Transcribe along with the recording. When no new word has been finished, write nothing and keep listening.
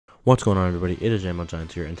What's going on, everybody? It is Ammo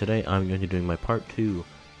Giants here, and today I'm going to be doing my part 2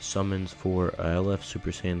 summons for LF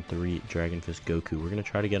Super Saiyan 3 Dragonfist Goku. We're going to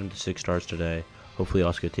try to get him to 6 stars today. Hopefully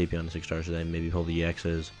also get Tapion to 6 stars today, maybe pull the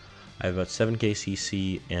EXs. I have about 7k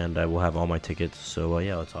CC, and I will have all my tickets, so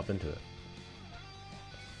yeah, let's hop into it.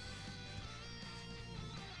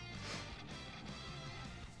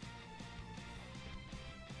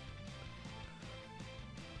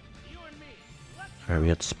 Alright, we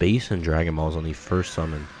got Space and Dragon Balls on the first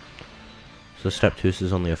summon. So step 2, this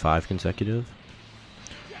is only a 5 consecutive.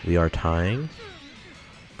 We are tying.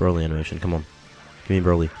 Broly animation, come on. Give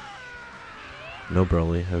me Broly. No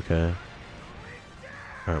Broly, okay.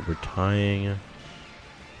 Alright, we're tying.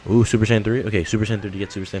 Ooh, Super Saiyan 3? Okay, Super Saiyan 3 to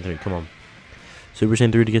get Super Saiyan 3, come on. Super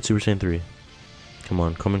Saiyan 3 to get Super Saiyan 3. Come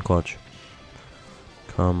on, come in clutch.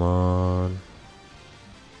 Come on.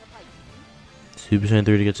 Super Saiyan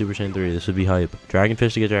 3 to get Super Saiyan 3, this would be hype.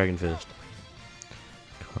 Dragonfist to get Dragonfist.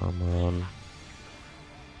 Come on.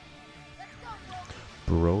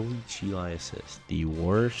 Broly Chilai assist. The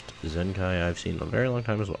worst Zenkai I've seen in a very long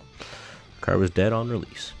time as well. Card was dead on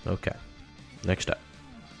release. Okay. Next up.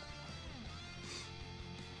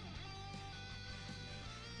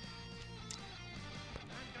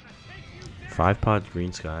 Five pods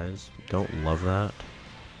green skies. Don't love that.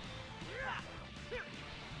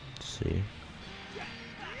 Let's see.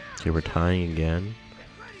 Okay, we're tying again.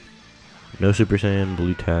 No Super Saiyan,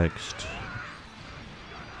 blue text.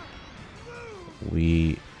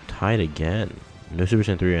 We tied again. No Super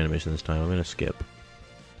Saiyan 3 animation this time. I'm going to skip.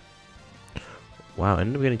 Wow, I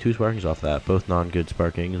ended up getting 2 sparkings off that. Both non-good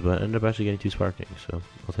sparkings, but I ended up actually getting 2 sparkings, so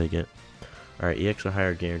I'll take it. Alright, EX or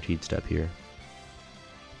higher guaranteed step here.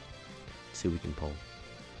 Let's see what we can pull.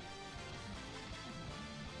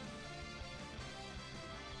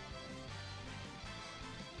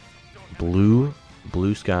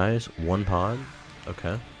 Blue skies, 1 pod.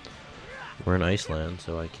 Okay. We're in Iceland,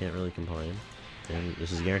 so I can't really complain. And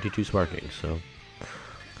this is guaranteed 2 sparking, so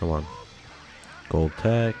come on. Gold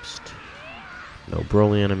text. No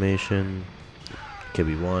Broly animation.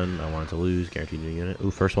 KB1, I wanted to lose. Guaranteed new unit.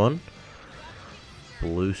 Ooh, first one.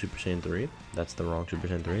 Blue Super Saiyan 3. That's the wrong Super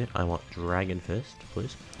Saiyan 3. I want Dragon Fist,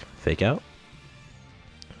 please. Fake out.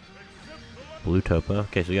 Blue Topa.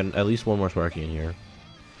 Okay, so we got at least 1 more sparking in here.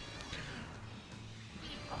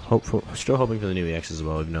 Still hoping for the new EX as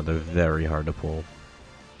well, even though they're very hard to pull.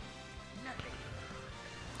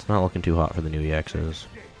 It's not looking too hot for the new EXs.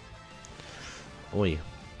 Oi.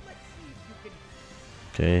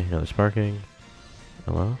 Okay, another sparking.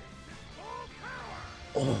 Hello?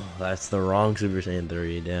 Oh, that's the wrong Super Saiyan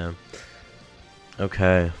 3, damn.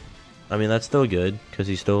 Okay. I mean, that's still good, because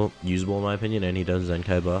he's still usable in my opinion, and he does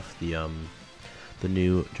Zenkai buff, the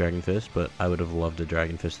new Dragon Fist, but I would have loved a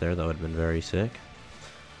Dragon Fist there, that would have been very sick.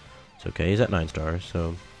 It's okay, he's at 9 stars,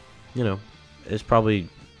 so, you know, it's probably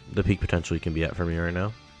the peak potential he can be at for me right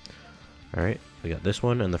now. Alright, we got this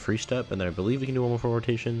one and the free step, and then I believe we can do 1 more for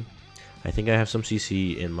rotation. I think I have some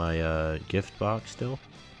CC in my gift box still,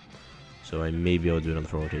 so I may be able to do another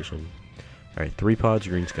for rotation. Alright, 3 pods,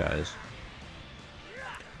 green skies.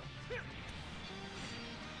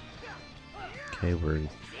 Okay, we're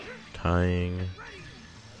tying.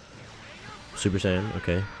 Super Saiyan,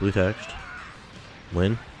 okay, blue text.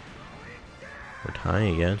 Win. We're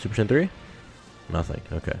tying again. Super Saiyan 3? Nothing.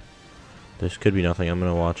 Okay. This could be nothing. I'm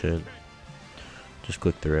going to watch it. Just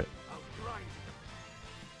click through it.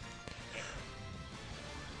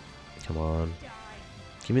 Come on.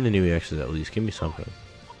 Give me the new EXs at least. Give me something.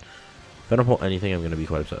 If I don't pull anything, I'm going to be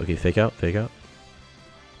quite upset. Okay, fake out. Fake out.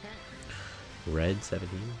 Red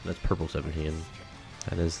 17? That's purple 17.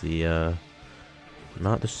 That is the,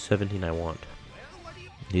 not the 17 I want.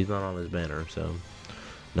 He's not on this banner, so.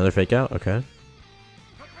 Another fake out? Okay.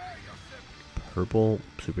 Purple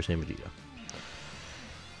Super Saiyan Vegeta.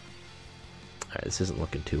 Alright, this isn't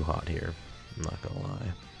looking too hot here. I'm not gonna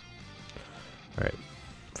lie. Alright.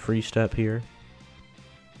 Free step here.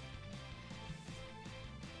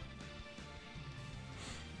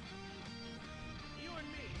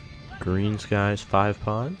 Green skies, 5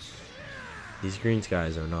 pods. These green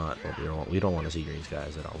skies are not what we don't want. We don't want to see green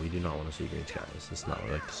skies at all. We do not want to see green skies. That's not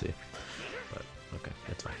what I like to see. But okay,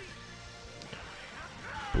 that's fine.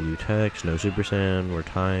 Blue text, no Super Saiyan, we're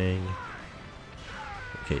tying.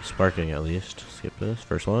 Okay, sparking at least. Skip this.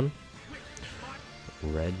 First one.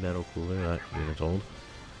 Red metal cooler, that unit's old.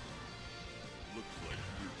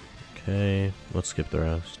 Okay, let's skip the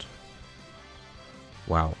rest.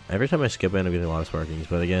 Wow, every time I skip it, I'm getting a lot of sparkings,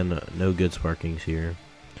 but again, no good sparkings here.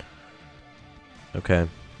 Okay,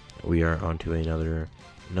 we are on to another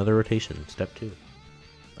rotation, step 2.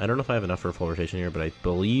 I don't know if I have enough for a full rotation here, but I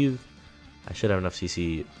believe I should have enough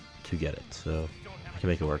CC to get it, so I can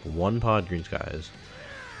make it work. 1 pod green skies.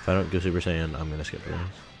 If I don't go Super Saiyan, I'm gonna skip this.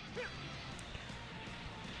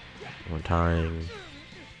 We're tying.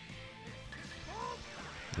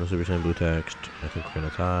 No Super Saiyan blue text. I think we're gonna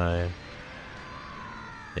tie.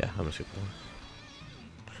 Yeah, I'm gonna skip this.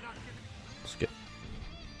 Skip.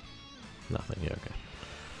 Nothing. Yeah, okay.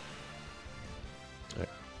 Alright.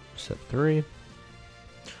 Step 3.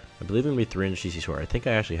 I believe it's gonna be 300 CC sword. I think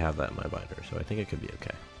I actually have that in my binder, so I think it could be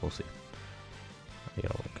okay. We'll see. I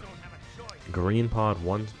gotta look. Green pod,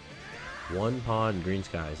 one pod, green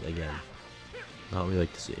skies again. Not what we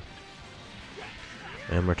like to see.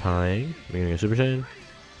 And we're tying. We're gonna go Super Saiyan.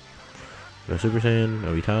 Go Super Saiyan.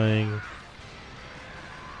 Are we tying?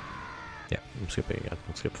 Yeah, I'm skipping again.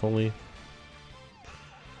 Let's skip fully.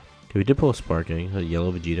 Okay, we did pull a sparking, a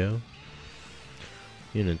yellow Vegito.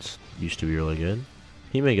 Units used to be really good.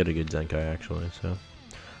 He may get a good Zenkai actually, so. Alright,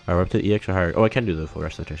 we're up to EX or higher. Oh, I can do the full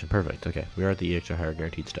restoration. Perfect. Okay, we are at the EX or higher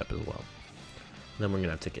guaranteed step as well. And then we're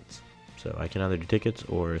gonna have tickets. So I can either do tickets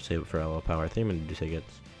or save it for LL power. I think I'm gonna do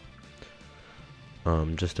tickets.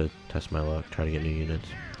 Just to test my luck, try to get new units.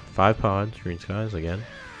 5 pods, green skies again.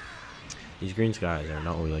 These green skies are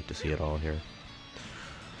not what we like to see at all here.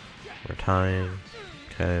 We're tying.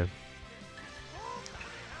 Okay.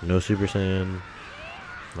 No Super Saiyan.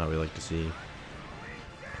 Not what we like to see.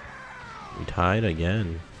 We tied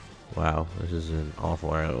again. Wow, this is an awful.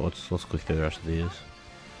 Alright, let's click through the rest of these.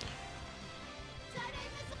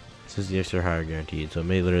 This is the X or higher guaranteed, so it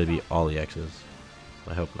may literally be all the X's.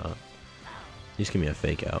 I hope not. These give me a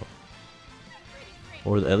fake out.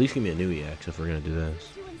 Or at least give me a new EX if we're gonna do this.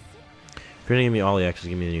 If you're gonna give me all the X's,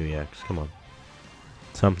 give me a new EX. Come on.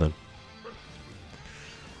 Something.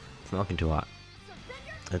 It's not looking too hot.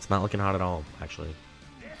 It's not looking hot at all, actually.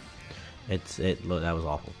 That was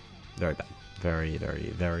awful. Very bad. Very,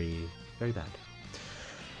 very, very, very bad.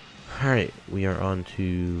 Alright, we are on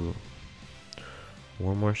to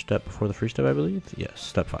one more step before the free step, I believe. Yes,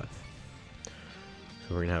 step 5.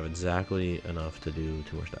 So we're gonna have exactly enough to do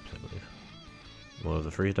 2 more steps, I believe. We'll have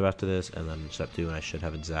the free step after this, and then step 2, and I should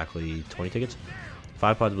have exactly 20 tickets.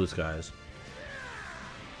 5 pods blue skies.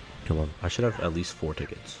 Come on, I should have at least 4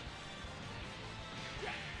 tickets.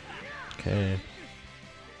 Okay.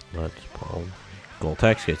 Let's pull. Gold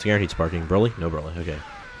text. Okay, it's guaranteed sparking. Broly? No Broly. Okay.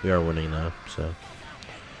 We are winning now, so.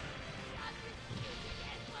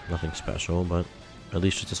 Nothing special, but at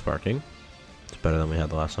least just a sparking. It's better than we had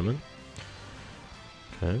the last summon.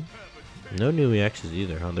 Okay. No new EXs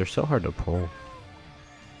either, huh? They're so hard to pull.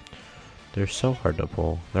 They're so hard to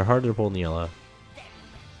pull. They're harder to pull in the LF.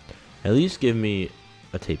 At least give me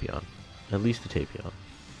a Tapion. At least a Tapion.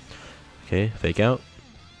 Okay, fake out.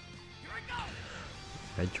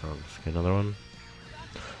 Red Trunks. Okay, another one.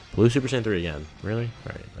 Blue Super Saiyan 3 again. Really?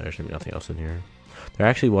 Alright, there's gonna be nothing else in here. There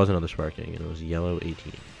actually was another sparking, and it was yellow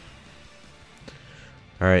 18.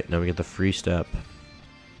 Alright, now we get the free step.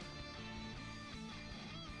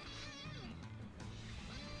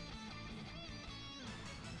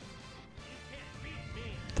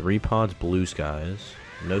 Three pods blue skies.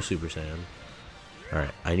 No Super Saiyan.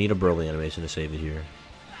 Alright, I need a Broly animation to save it here.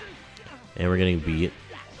 And we're getting beat.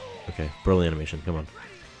 Okay, Broly animation, come on.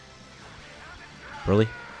 Broly?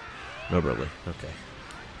 No Broly, okay.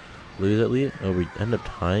 Lose at least? Oh, we end up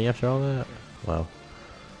tying after all that? Wow.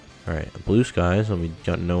 Alright, blue skies, and we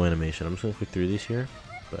got no animation. I'm just gonna click through these here,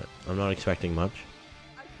 but I'm not expecting much.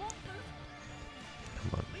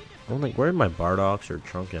 Come on. I'm like, where are my Bardox or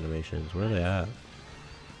Trunk animations? Where are they at?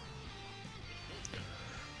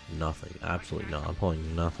 Nothing. Absolutely not. I'm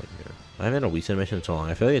pulling nothing here. I haven't had a Whis animation in so long.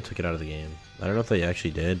 I feel like I took it out of the game. I don't know if they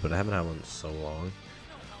actually did, but I haven't had one in so long.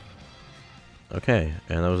 Okay,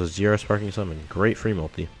 and that was a 0 sparking summon. Great free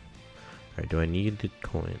multi. Alright, do I need the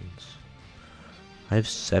coins? I have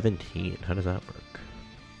 17. How does that work?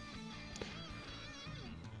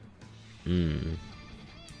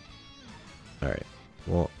 Alright.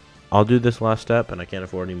 Well, I'll do this last step, and I can't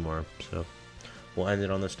afford any more. So, we'll end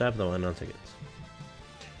it on this step, then we'll end on tickets.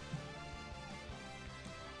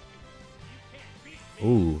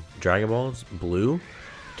 Ooh, Dragon Balls, blue,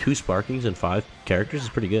 2 sparkings and 5 characters is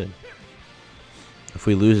pretty good. If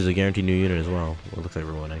we lose, it's a guaranteed new unit as well. Well, it looks like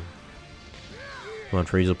we're winning. Come on,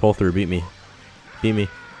 Frieza, pull through, beat me. Beat me.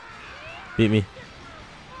 Beat me.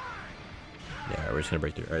 Yeah, we're just gonna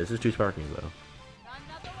break through. Alright, this is 2 sparkings though.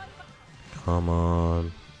 Come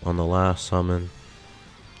on the last summon.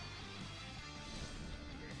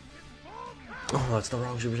 Oh, that's the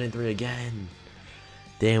wrong Super Saiyan 3 again.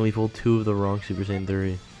 Damn, we pulled 2 of the wrong Super Saiyan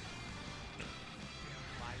 3.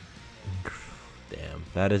 Damn,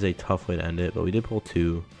 that is a tough way to end it, but we did pull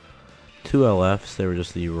 2 LFs. They were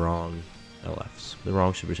just the wrong LFs. The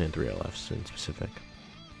wrong Super Saiyan 3 LFs in specific.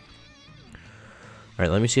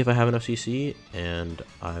 Alright, let me see if I have enough CC, and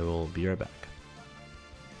I will be right back.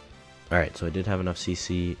 Alright, so I did have enough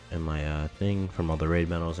CC in my thing from all the raid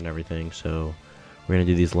medals and everything, so we're going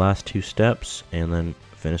to do these last 2 steps, and then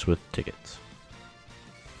finish with tickets.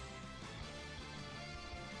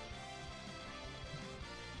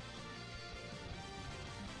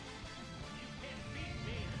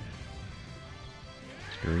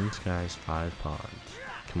 Green Skies 5 pods.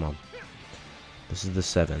 Come on. This is the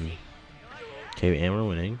 7. Okay, and we're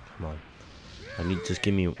winning. Come on. I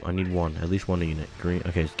need one. At least one unit. Green.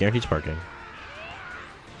 Okay, it's guaranteed sparking.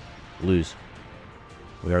 Lose.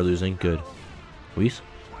 We are losing. Good. Whis?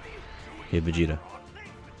 Okay, Vegeta.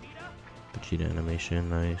 Vegeta animation.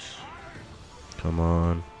 Nice. Come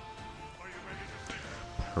on.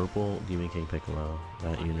 Purple Demon King Piccolo.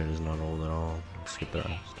 That unit is not old at all. Let's skip the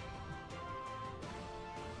rest.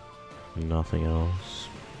 Nothing else.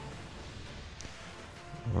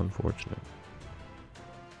 Unfortunate.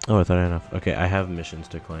 Oh, I thought I had enough. Okay, I have missions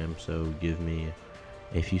to claim, so give me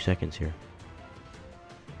a few seconds here.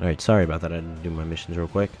 Alright, sorry about that. I didn't do my missions real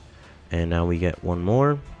quick. And now we get one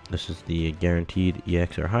more. This is the guaranteed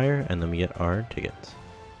EX or higher, and then we get our tickets.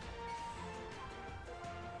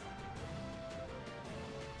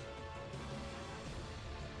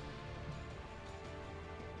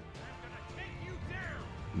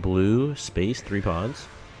 Blue space 3 pods.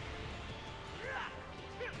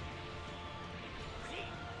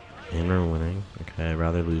 And we're winning. Okay, I'd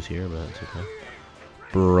rather lose here, but that's okay.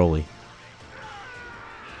 Broly.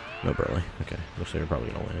 No Broly. Okay, looks like we're probably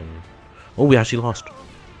gonna win. Oh, we actually lost.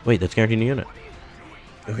 Wait, that's guaranteed a unit.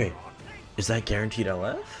 Okay, is that guaranteed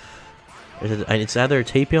LF? It's either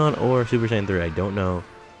Tapion or Super Saiyan 3. I don't know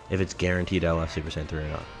if it's guaranteed LF Super Saiyan 3 or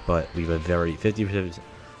not, but we have a very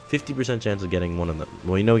 50% chance of getting one of them.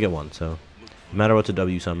 Well, you know we get one, so no matter what's a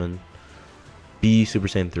W summon, be Super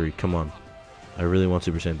Saiyan 3. Come on. I really want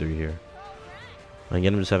Super Saiyan 3 here. I can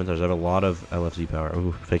get him to 7 stars. I have a lot of LFZ power.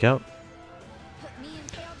 Ooh, fake out.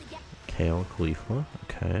 Kale Khalifa.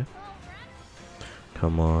 Okay.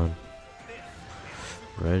 Come on.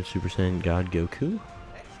 Red Super Saiyan God Goku.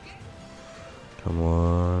 Come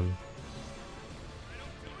on.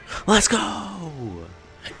 Let's go!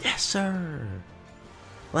 Yes, sir!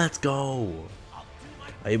 Let's go!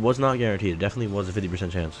 It was not guaranteed. It definitely was a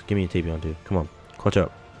 50% chance. Give me a Tapion too. Come on. Clutch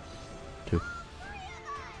up. 2.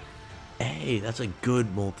 Hey, that's a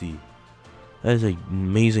good multi. That is an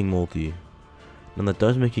amazing multi. And that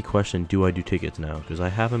does make you question, do I do tickets now? Because I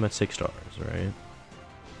have him at 6 stars, right?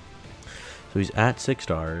 So he's at 6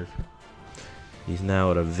 stars. He's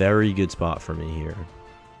now at a very good spot for me here.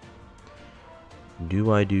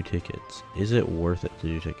 Do I do tickets? Is it worth it to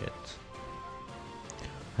do tickets?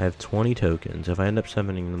 I have 20 tokens. If I end up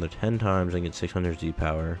summoning another 10 times, I get 600 Z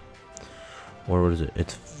power. Or what is it?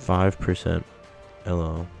 It's 5%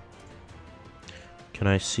 LO. Can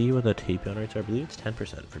I see what the Tapion rates are? I believe it's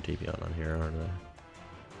 10% for Tapion on here, aren't they?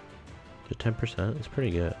 Is it 10%? It's pretty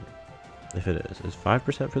good. If it is. Is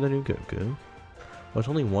 5% for the new Goku? Oh, it's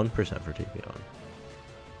only 1% for Tapion.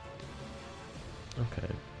 Okay.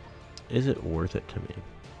 Is it worth it to me?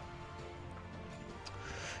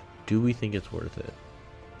 Do we think it's worth it?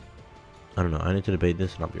 I don't know. I need to debate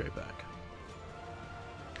this and I'll be right back.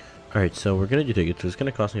 Alright, so we're going to do tickets. So it's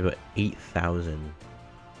going to cost me about 8,000.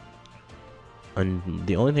 And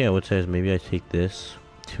the only thing I would say is maybe I take this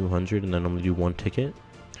 200 and then I'm going to do 1 ticket.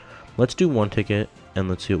 Let's do 1 ticket and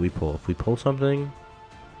let's see what we pull. If we pull something,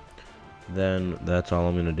 then that's all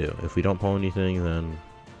I'm going to do. If we don't pull anything, then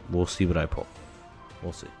we'll see what I pull.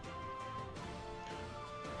 We'll see.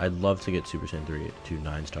 I'd love to get Super Saiyan 3 to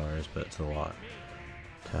 9 stars, but it's a lot.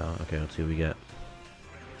 Okay, let's see what we get.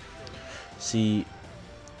 See,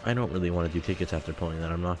 I don't really want to do tickets after pulling that,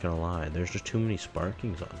 I'm not gonna lie. There's just too many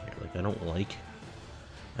sparkings on here. Like, I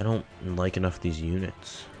don't like enough of these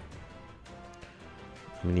units.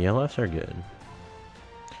 I mean, the LFs are good.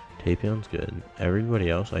 Tapion's good. Everybody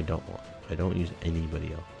else I don't want. I don't use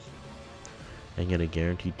anybody else. And get a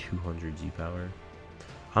guaranteed 200 Z power.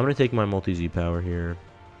 I'm gonna take my multi Z power here.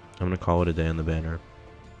 I'm gonna call it a day on the banner.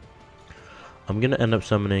 I'm gonna end up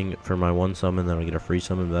summoning for my 1 summon, then I'll get a free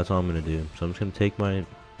summon, but that's all I'm gonna do. So I'm just gonna take my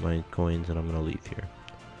coins and I'm gonna leave here.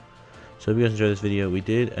 So if you guys enjoyed this video, we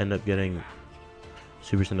did end up getting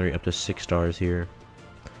Super Saiyan 3 up to 6 stars here.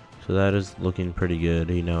 So that is looking pretty good.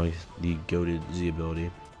 He's the goated Z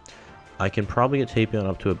ability. I can probably get Tapion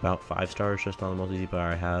up to about 5 stars just on the multi Z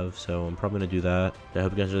power I have, so I'm probably gonna do that. I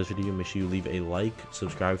hope you guys enjoyed this video. Make sure you leave a like,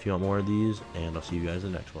 subscribe if you want more of these, and I'll see you guys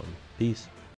in the next one. Peace.